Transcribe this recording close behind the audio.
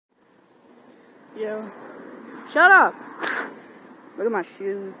Yo. Shut up! Look at my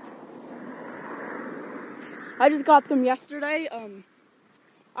shoes. I just got them yesterday.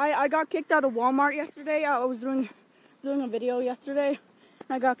 I got kicked out of Walmart yesterday. I was doing a video yesterday.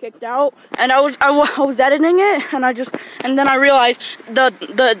 I got kicked out, and I was editing it, and then I realized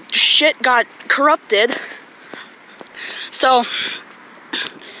the shit got corrupted. So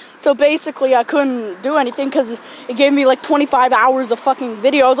basically I couldn't do anything because it gave me like 25 hours of fucking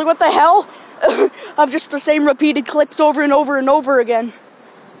video. I was like, what the hell? Of just the same repeated clips over and over and over again.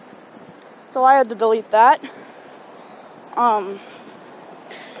 So I had to delete that.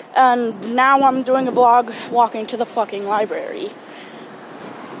 And now I'm doing a vlog walking to the fucking library.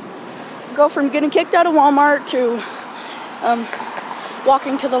 Go from getting kicked out of Walmart to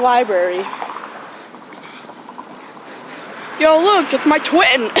walking to the library. Yo, look, it's my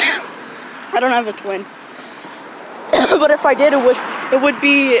twin. I don't have a twin. But if I did, it would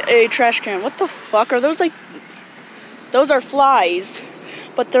be a trash can. What the fuck? Are those like... Those are flies.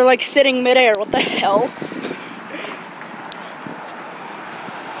 But they're like sitting midair. What the hell?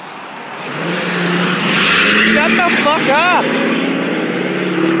 Shut the fuck up!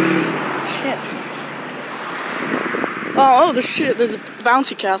 Shit. Oh, the shit. There's a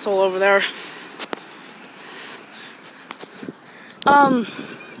bouncy castle over there.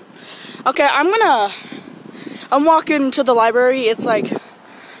 Okay, I'm walking to the library. It's like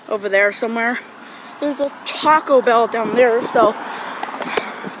over there somewhere. There's a Taco Bell down there, so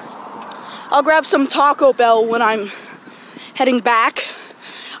I'll grab some Taco Bell when I'm heading back.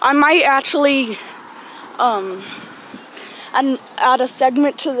 I might actually and add a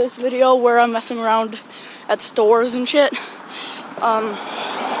segment to this video where I'm messing around at stores and shit. Or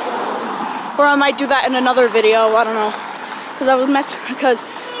I might do that in another video. I don't know. Because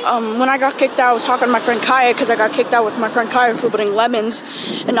when I got kicked out, I was talking to my friend Kaya, because I got kicked out with my friend Kaya for putting lemons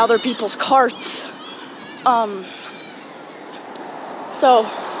in other people's carts. And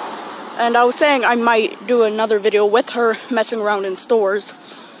I was saying I might do another video with her messing around in stores,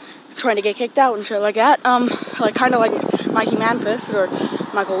 trying to get kicked out and shit like that. Like kind of like Mikey Manfist or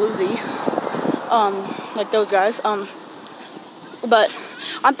Michael Luzzi, like those guys. But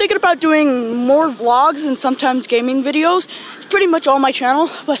I'm thinking about doing more vlogs and sometimes gaming videos. It's pretty much all my channel,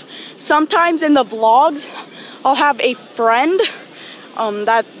 but sometimes in the vlogs, I'll have a friend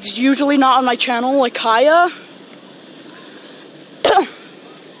that's usually not on my channel, like Kaya.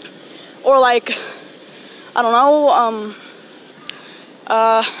 Or like, I don't know,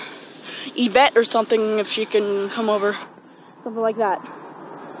 Yvette or something, if she can come over. Something like that.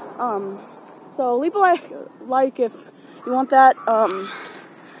 So leave a like if you want that.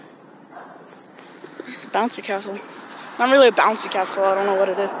 This is a bouncy castle. Not really a bouncy castle, I don't know what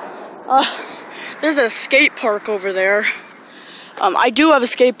it is. There's a skate park over there. I do have a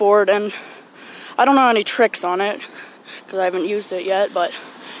skateboard, and I don't know any tricks on it, because I haven't used it yet, but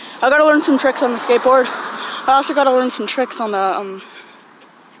I gotta learn some tricks on the skateboard. I also gotta learn some tricks on the,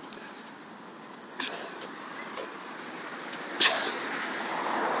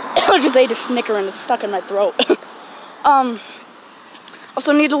 I just ate a Snicker and it's stuck in my throat.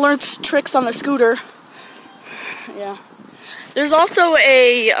 Also need to learn tricks on the scooter. Yeah. There's also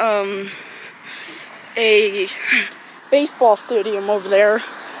a baseball stadium over there.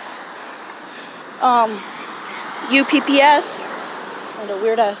 UPPS. And a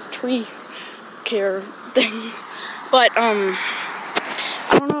weird ass tree care thing. But, I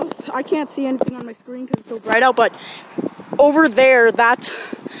don't know. I can't see anything on my screen because it's so bright out, but over there, that's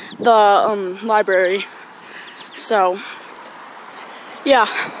the, library. So, yeah.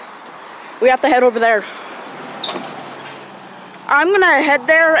 We have to head over there. I'm gonna head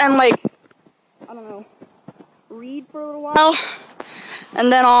there and, like, I don't know, read for a little while.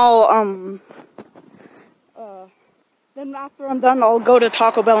 And then I'll, then after I'm done, I'll go to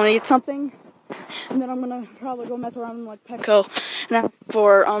Taco Bell and eat something. And then I'm gonna probably go mess around in, like, Petco and ask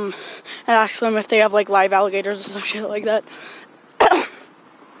for, and ask them if they have, like, live alligators or some shit like that.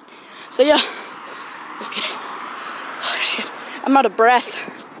 So, yeah. Just kidding. Oh, shit. I'm out of breath.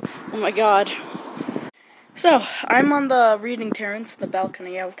 Oh, my God. So, I'm on the reading terrace, the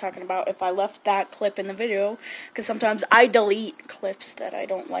balcony I was talking about, if I left that clip in the video, because sometimes I delete clips that I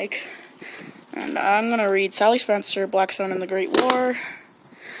don't like. And I'm gonna read Sally Spencer, Black Sun and the Great War.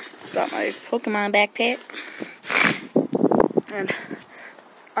 Got my Pokemon backpack. And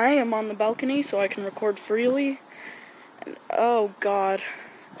I am on the balcony, so I can record freely. And, oh, God.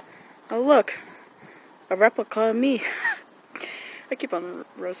 Oh, look. A replica of me. I keep on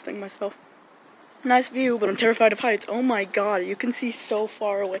roasting myself. Nice view, but I'm terrified of heights. Oh my God, you can see so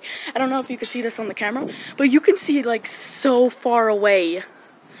far away. I don't know if you can see this on the camera, but you can see, like, so far away.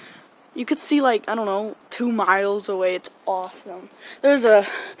 You could see, like, I don't know, 2 miles away. It's awesome. There's a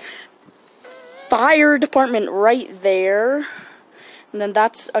fire department right there. And then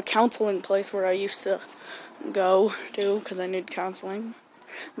that's a counseling place where I used to go to because I need counseling.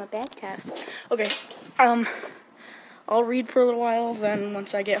 My bad cat. Okay. I'll read for a little while. Then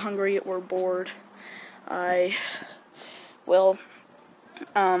once I get hungry or bored, I will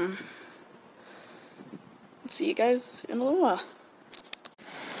see you guys in a little while.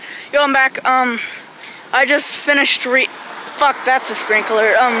 Yo, I'm back. I just finished fuck, that's a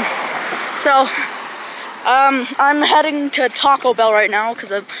sprinkler. I'm heading to Taco Bell right now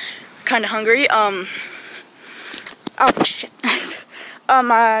because I'm kind of hungry. Oh, shit.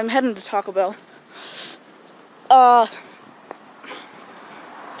 I'm heading to Taco Bell.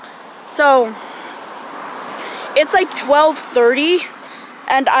 So, it's like 12:30,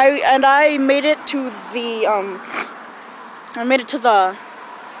 and I made it to the,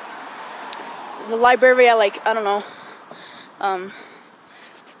 the library at, like, I don't know,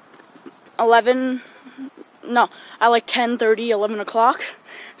 10:30, 11 o'clock.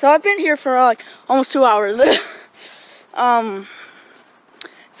 So I've been here for, like, almost 2 hours.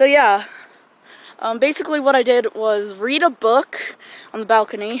 So yeah, basically what I did was read a book on the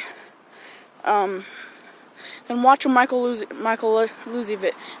balcony, and watch a Michael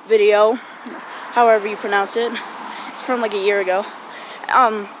Luzzi video, however you pronounce it. It's from like a year ago.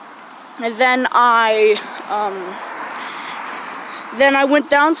 And then I went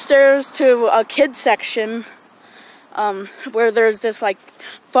downstairs to a kids section, where there's this like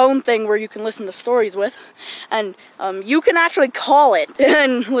phone thing where you can listen to stories with, and you can actually call it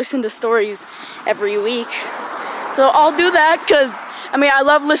and listen to stories every week. So I'll do that because I mean I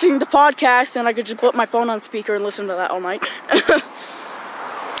love listening to podcasts, and I could just put my phone on speaker and listen to that all night.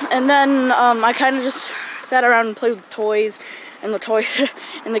 And then I kind of just sat around and played with toys in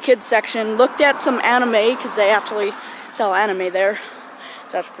the kids section. Looked at some anime because they actually sell anime there.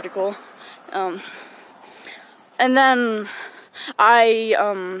 So that's pretty cool. And then I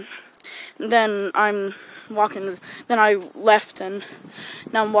left, and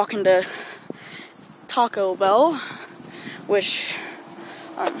now I'm walking to Taco Bell, which,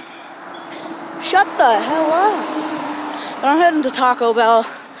 shut the hell up. But I'm heading to Taco Bell.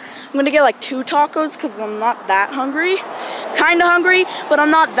 I'm gonna get like 2 tacos because I'm not that hungry. Kinda hungry, but I'm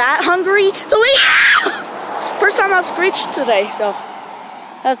not that hungry. So yeah! First time I've screeched today, so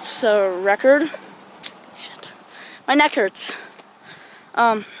that's a record. Shit. My neck hurts.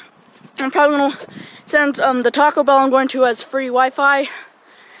 I'm probably gonna, since the Taco Bell I'm going to has free Wi-Fi,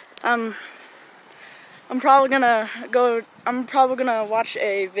 I'm probably gonna watch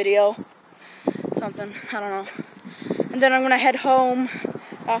a video, something, I don't know. And then I'm gonna head home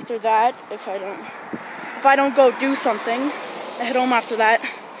after that, if I don't go do something. I head home after that,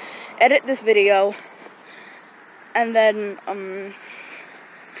 edit this video, and then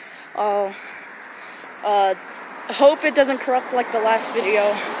I'll hope it doesn't corrupt like the last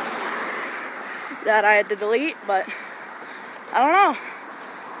video that I had to delete, but I don't know.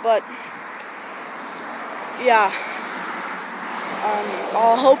 But yeah,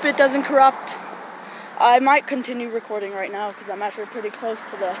 I'll hope it doesn't corrupt. I might continue recording right now because I'm actually pretty close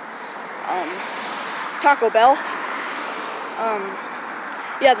to the Taco Bell.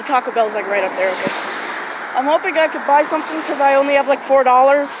 Yeah, the Taco Bell's like right up there. Okay. I'm hoping I could buy something because I only have like $4.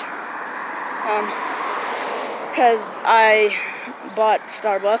 Because I bought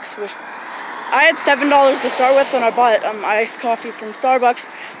Starbucks, which I had $7 to start with when I bought iced coffee from Starbucks,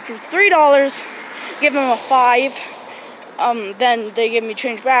 which was $3. Give them a $5. Then they gave me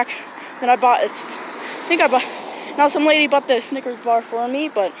change back. Then I bought now some lady bought the Snickers bar for me,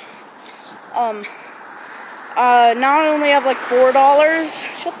 but now I only have like $4.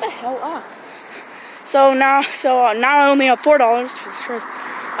 Shut the hell up. So now I only have $4.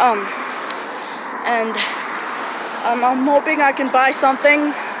 And I'm hoping I can buy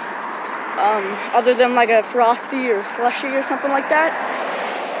something other than like a Frosty or Slushy or something like that.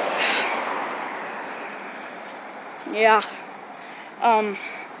 Yeah.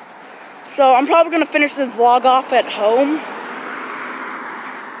 So I'm probably gonna finish this vlog off at home.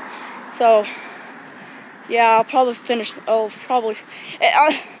 So yeah,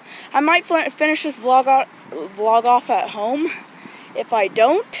 I might finish this vlog off at home. If I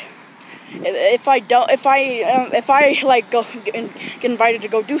like go get invited to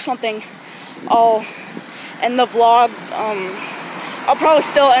go do something, I'll end the vlog. I'll probably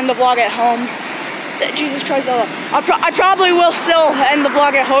still end the vlog at home. Jesus Christ, I probably will still end the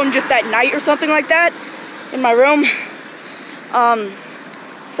vlog at home just at night or something like that in my room.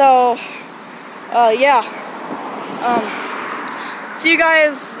 Yeah. see you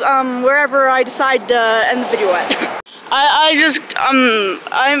guys wherever I decide to end the video at. I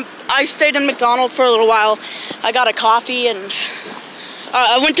stayed in McDonald's for a little while. I got a coffee and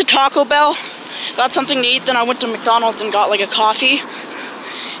I went to Taco Bell, got something to eat, then I went to McDonald's and got like a coffee.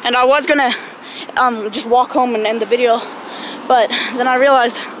 And I was gonna just walk home and end the video, but then I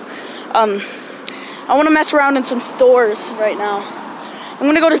realized I want to mess around in some stores right now. I'm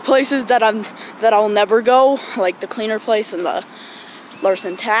gonna go to places that I'll never go, like the cleaner place and the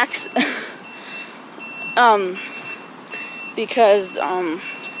Larson Tax. Because I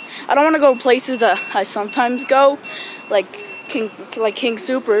don't want to go places that I sometimes go, like King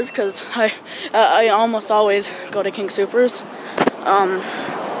Supers, because I almost always go to King Supers.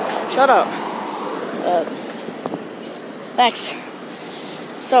 Shut up. Thanks.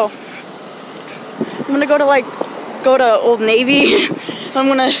 So I'm gonna go to Old Navy. I'm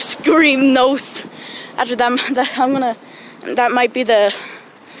gonna scream no after them. That might be the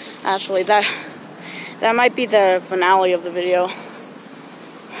that might be the finale of the video,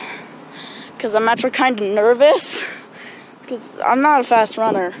 because I'm actually kind of nervous, because I'm not a fast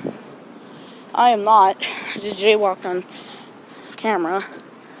runner. I am not. I just jaywalked on camera.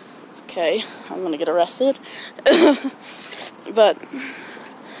 Okay, I'm gonna get arrested. But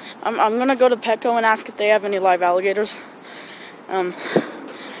I'm gonna go to Petco and ask if they have any live alligators.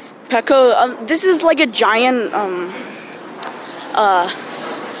 Petco, this is like a giant,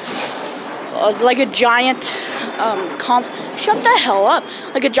 shut the hell up.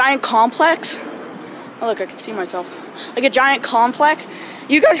 Like a giant complex. Oh, look, I can see myself. Like a giant complex.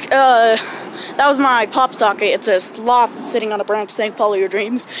 You guys, that was my pop socket. It's a sloth sitting on a branch saying follow your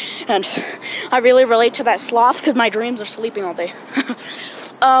dreams. And I really relate to that sloth because my dreams are sleeping all day.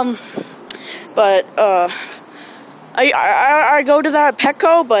 I go to that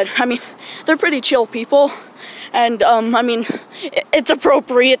Petco, but I mean, they're pretty chill people. And, I mean, it's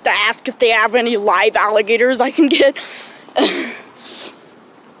appropriate to ask if they have any live alligators I can get.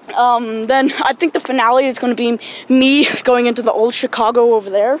 Then I think the finale is going to be me going into the old Chicago over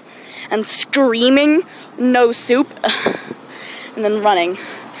there and screaming no soup and then running.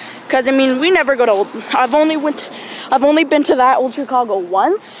 Because, I mean, we never go to I've only been to that old Chicago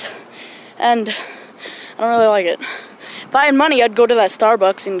once, and I don't really like it. If I had money, I'd go to that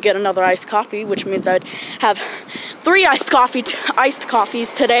Starbucks and get another iced coffee, which means I'd have 3 iced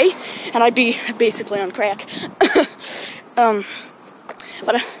coffees today, and I'd be basically on crack.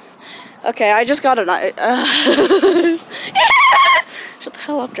 Okay, I just got an shut the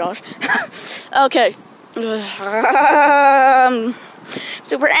hell up, Josh. Okay.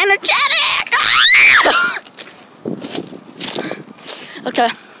 Super energetic. Okay,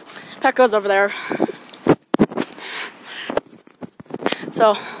 Petco's over there.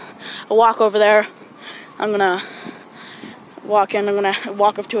 So, I walk over there. I'm gonna walk in. I'm gonna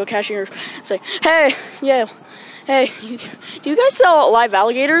walk up to a cashier and say, "Hey, yeah, hey, do you guys sell live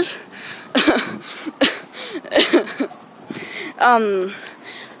alligators?"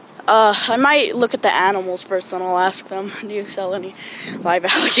 I might look at the animals first, and I'll ask them, "Do you sell any live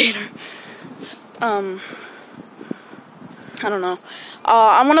alligator?" I don't know.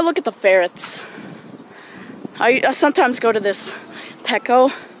 I want to look at the ferrets. I sometimes go to this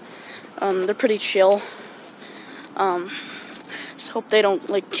Petco. They're pretty chill. Just hope they don't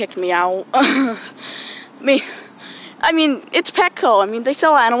like kick me out. I mean, it's Petco. I mean, they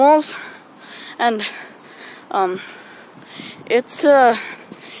sell animals, and it's a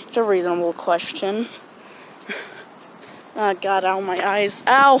reasonable question. Oh God, ow, my eyes,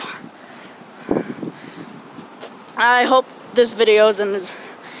 ow. I hope this video isn't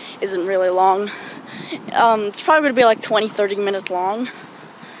really long. It's probably gonna be like 20-30 minutes long.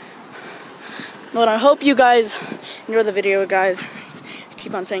 But I hope you guys enjoy the video, guys. I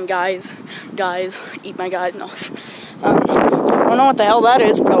keep on saying guys, eat my guys. No. I don't know what the hell that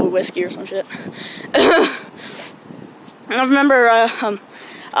is. Probably whiskey or some shit. I remember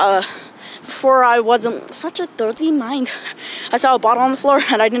before I wasn't such a dirty mind, I saw a bottle on the floor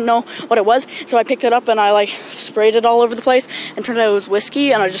and I didn't know what it was, so I picked it up and I like sprayed it all over the place, and turned out it was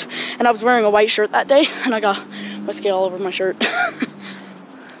whiskey, and I was wearing a white shirt that day, and I got whiskey all over my shirt.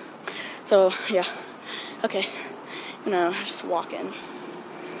 So yeah, okay, I'm gonna just walk in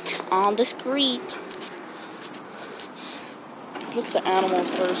on the street. Let's look at the animals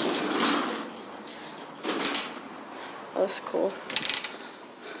first. That's cool.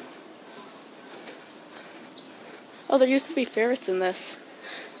 Oh, there used to be ferrets in this.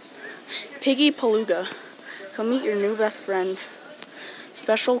 Piggy Palooga. Come meet your new best friend.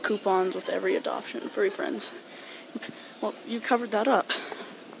 Special coupons with every adoption. Furry friends. Well, you covered that up.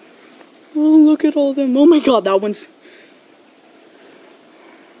 Oh, look at all them. Oh my God, that one's...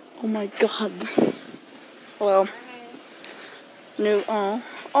 Oh my god. Well,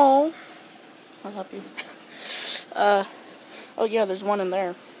 oh, I love you. Oh yeah, there's one in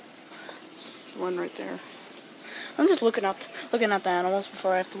there. There's one right there. I'm just looking at the animals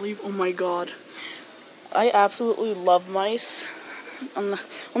before I have to leave. Oh my god. I absolutely love mice.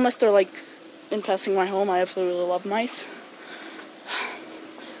 Unless they're like infesting my home, I absolutely love mice.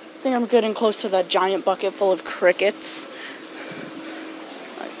 I think I'm getting close to that giant bucket full of crickets.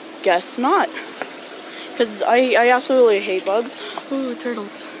 I guess not. Because I absolutely hate bugs. Ooh,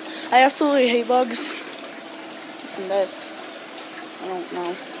 turtles. I absolutely hate bugs. What's in this? I don't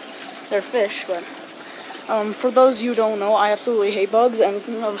know. They're fish, but for those you don't know, I absolutely hate bugs. And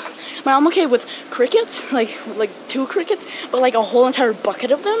I'm okay with crickets, like 2 crickets, but like a whole entire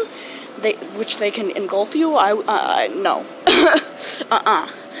bucket of them, which they can engulf you. No.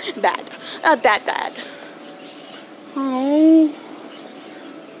 Bad. Bad. Oh,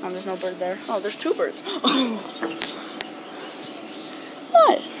 there's no bird there. Oh, there's 2 birds.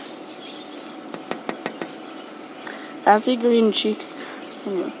 What? That's the green cheek.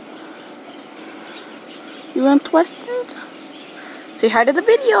 You interested? Say hi to the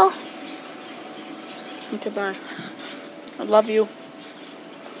video. Okay, bye. I love you.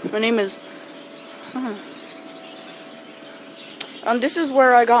 My name is... this is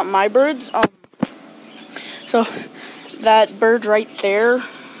where I got my birds. So that bird right there,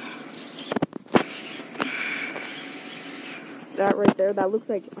 that looks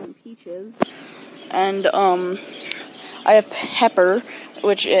like Peaches. And I have Pepper,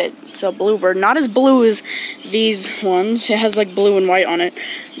 which it's a bluebird. Not as blue as these ones. It has like blue and white on it.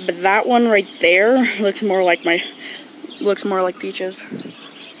 But that one right there looks more like Peaches.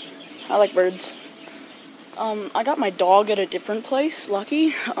 I like birds. I got my dog at a different place,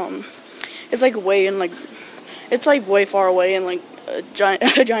 Lucky. It's like way far away in like a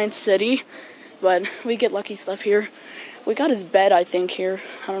giant city. But we get Lucky stuff here. We got his bed, I think, here.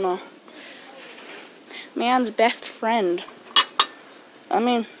 I don't know. Man's best friend. I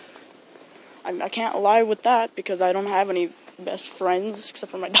mean, I can't lie with that because I don't have any best friends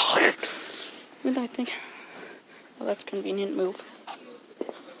except for my dog. And I think, well, that's a convenient move.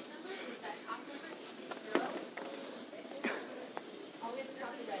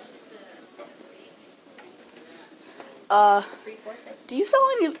 Do you sell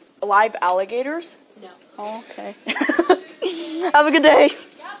any live alligators? No. Oh, okay. Have a good day.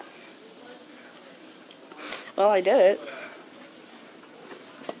 Well, I did it.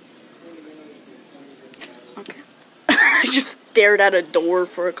 Okay. I just stared at a door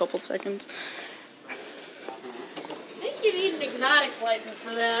for a couple seconds. I think you need an exotics license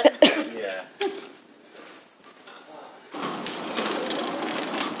for that. Yeah.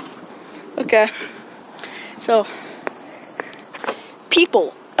 Okay. So,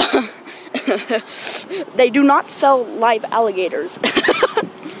 people. They do not sell live alligators.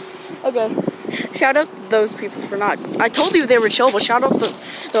 Okay. Shout out to those people for not... I told you they were chill, but shout out to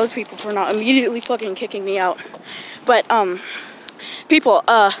those people for not immediately fucking kicking me out. But, people,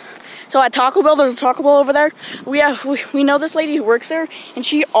 so at Taco Bell, there's a Taco Bell over there. We know this lady who works there, and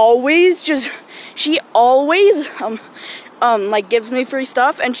she always, like, gives me free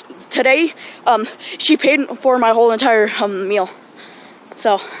stuff, and today, she paid for my whole entire, meal.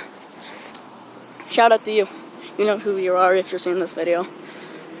 So, shout out to you. You know who you are if you're seeing this video.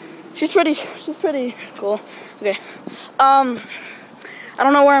 She's pretty cool. Okay. I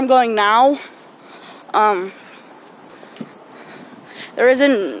don't know where I'm going now. There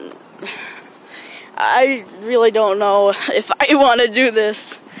isn't... I really don't know if I want to do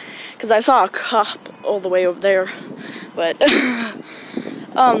this. Because I saw a cop all the way over there. But, what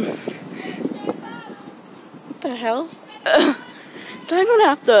the hell? So I'm gonna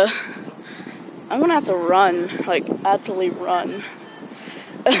have to run. Like, actually run.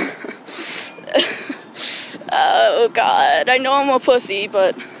 Oh god, I know I'm a pussy,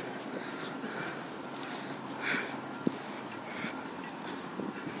 but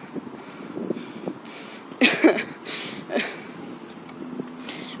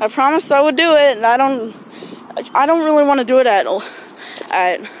I promised I would do it, and I don't really want to do it at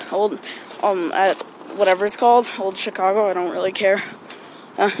whatever it's called, Old Chicago. I don't really care.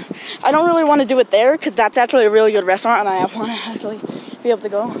 I don't really want to do it there because that's actually a really good restaurant, and I want to actually be able to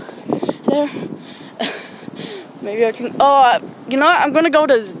go there. Maybe I can. Oh, you know what? I'm gonna go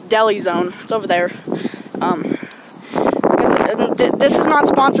to Deli Zone. It's over there. This is not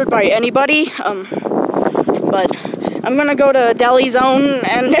sponsored by anybody. But I'm gonna go to Deli Zone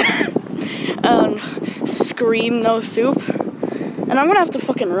and scream no soup, and I'm gonna have to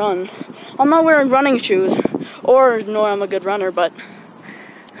fucking run. I'm not wearing running shoes, or no, I'm a good runner, but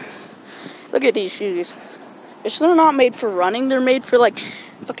Look at these shoes. They're not made for running. They're made for, like,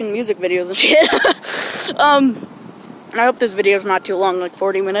 fucking music videos and shit. I hope this video is not too long, like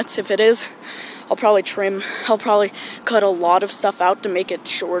 40 minutes. If it is, I'll probably cut a lot of stuff out to make it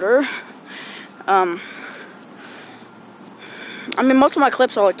shorter. I mean, most of my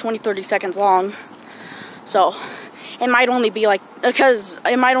clips are like 20-30 seconds long. So, it might only be like, I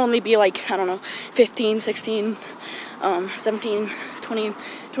don't know, 15, 16, 17, 20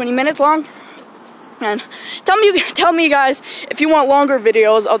 minutes long. And tell me guys, if you want longer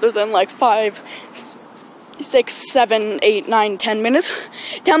videos other than like 5, 6, 7, 8, 9, 10 minutes.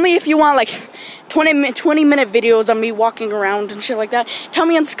 Tell me if you want like 20-minute videos of me walking around and shit like that. Tell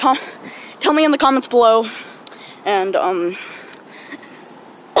me in the comments below. And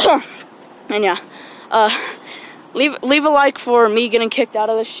and yeah, leave a like for me getting kicked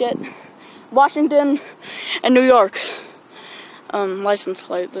out of this shit. Washington and New York. License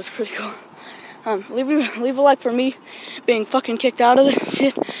plate. That's pretty cool. Leave a like for me being fucking kicked out of this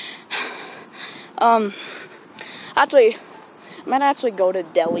shit. Actually, I might actually go to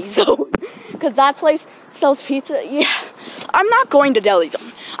Deli's though, because that place sells pizza. Yeah, I'm not going to Deli's.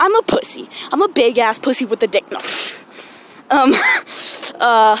 I'm a pussy. I'm a big ass pussy with a dick. No.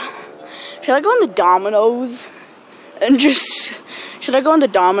 Should I go in the Domino's and just? Should I go in the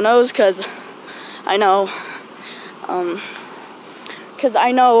Domino's? Cause I know.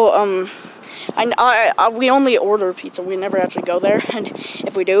 We only order pizza. We never actually go there, and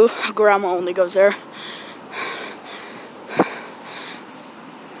if we do, Grandma only goes there.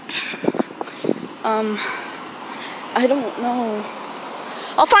 I don't know.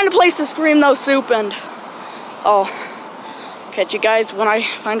 I'll find a place to scream no soup, and I'll catch you guys when I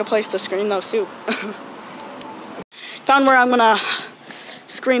find a place to scream no soup. Found where I'm gonna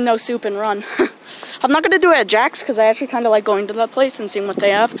scream no soup and run. I'm not gonna do it at Jack's because I actually kind of like going to that place and seeing what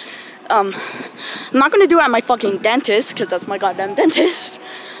they have. I'm not gonna do it at my fucking dentist because that's my goddamn dentist.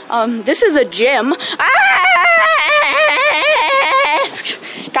 This is a gym.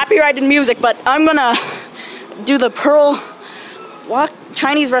 Copyrighted music, but I'm gonna do the Pearl Walk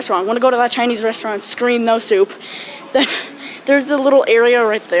Chinese restaurant. I'm gonna go to that Chinese restaurant, scream no soup. Then there's a little area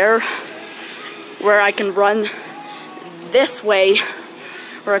right there where I can run this way,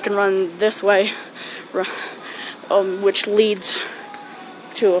 or I can run this way, which leads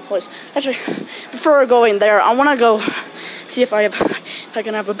to a place. Actually, before going there, I want to go see if I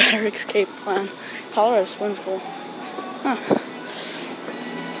can have a better escape plan. Colorado Swim School. Huh.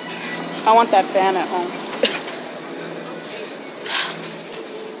 I want that fan at home.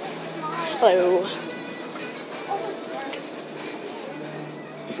 Hello.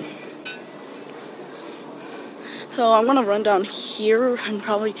 So I'm gonna run down here and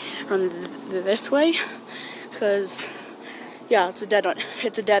probably run this way, cause yeah, it's a dead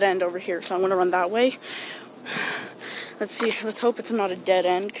end over here. So I'm gonna run that way. Let's see. Let's hope it's not a dead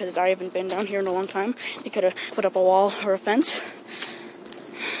end, cause I haven't been down here in a long time. They could have put up a wall or a fence.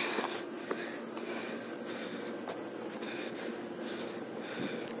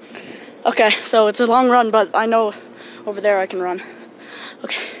 Okay, so it's a long run, but I know over there I can run.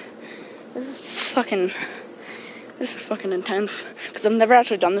 Okay, this is fucking intense, because I've never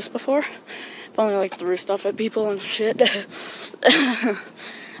actually done this before. I've only like threw stuff at people and shit.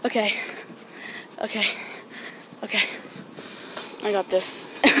 Okay. I got this.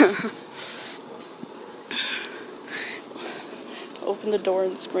 Open the door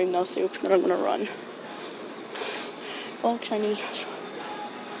and scream no soup, then I'm gonna run. Well, Chinese restaurant.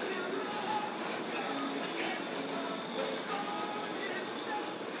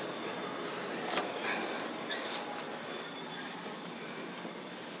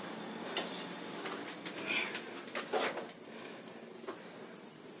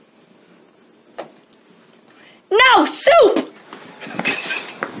 No soup!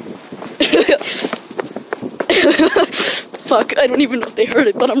 Fuck, I don't even know if they heard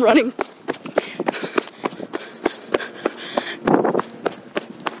it, but I'm running.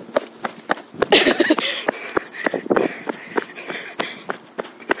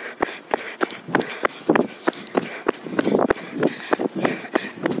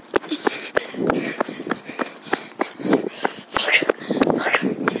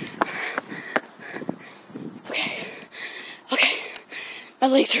 Okay. My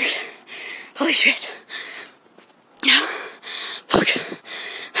legs hurt. Holy shit. Fuck.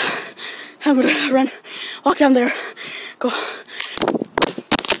 I'm gonna run. Walk down there. Go.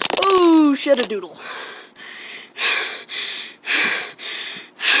 Oh, shit a doodle.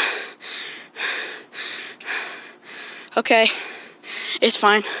 Okay. It's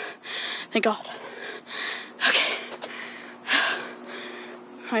fine. Thank God. Okay.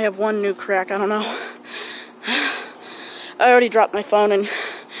 I have one new crack. I don't know. I already dropped my phone and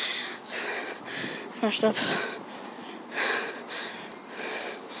smashed up.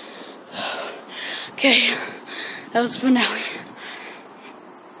 Okay, that was the finale.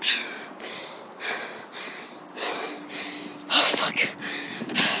 Oh, fuck.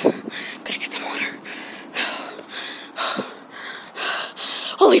 Gotta get some water.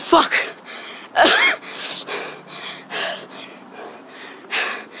 Holy fuck.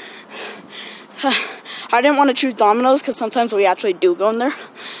 I didn't want to choose Domino's because sometimes we actually do go in there,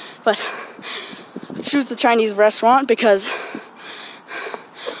 but I choose the Chinese restaurant because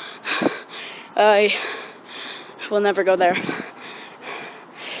I will never go there.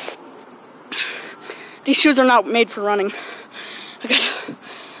 These shoes are not made for running. I gotta,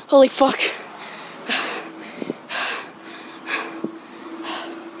 holy fuck.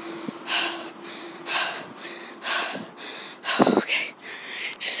 Okay,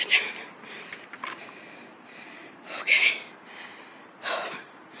 just sit down. Okay.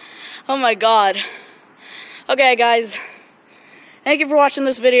 Oh my god. Okay, guys. Thank you for watching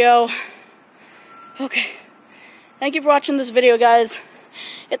this video. Okay. Thank you for watching this video, guys.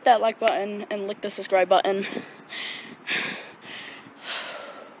 Hit that like button and click the subscribe button.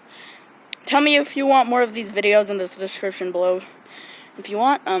 Tell me if you want more of these videos in the description below. If you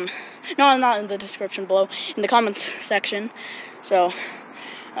want, no, not in the description below, in the comments section. So,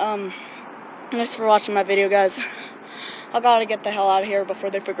 thanks for watching my video, guys. I gotta get the hell out of here before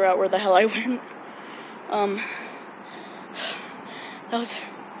they figure out where the hell I went. That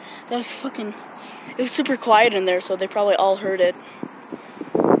was fucking, it was super quiet in there, so they probably all heard it.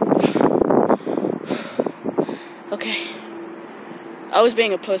 Okay. I was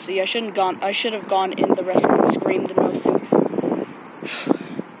being a pussy. I should have gone in the restaurant and screamed no soup.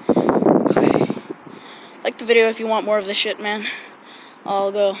 Okay. Like the video if you want more of this shit, man.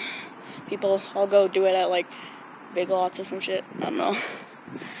 I'll go do it at like Big Lots or some shit. I don't know.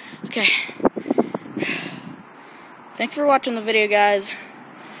 Okay. Thanks for watching the video, guys.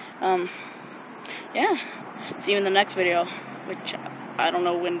 Yeah. See you in the next video, which I don't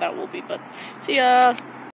know when that will be, but see ya.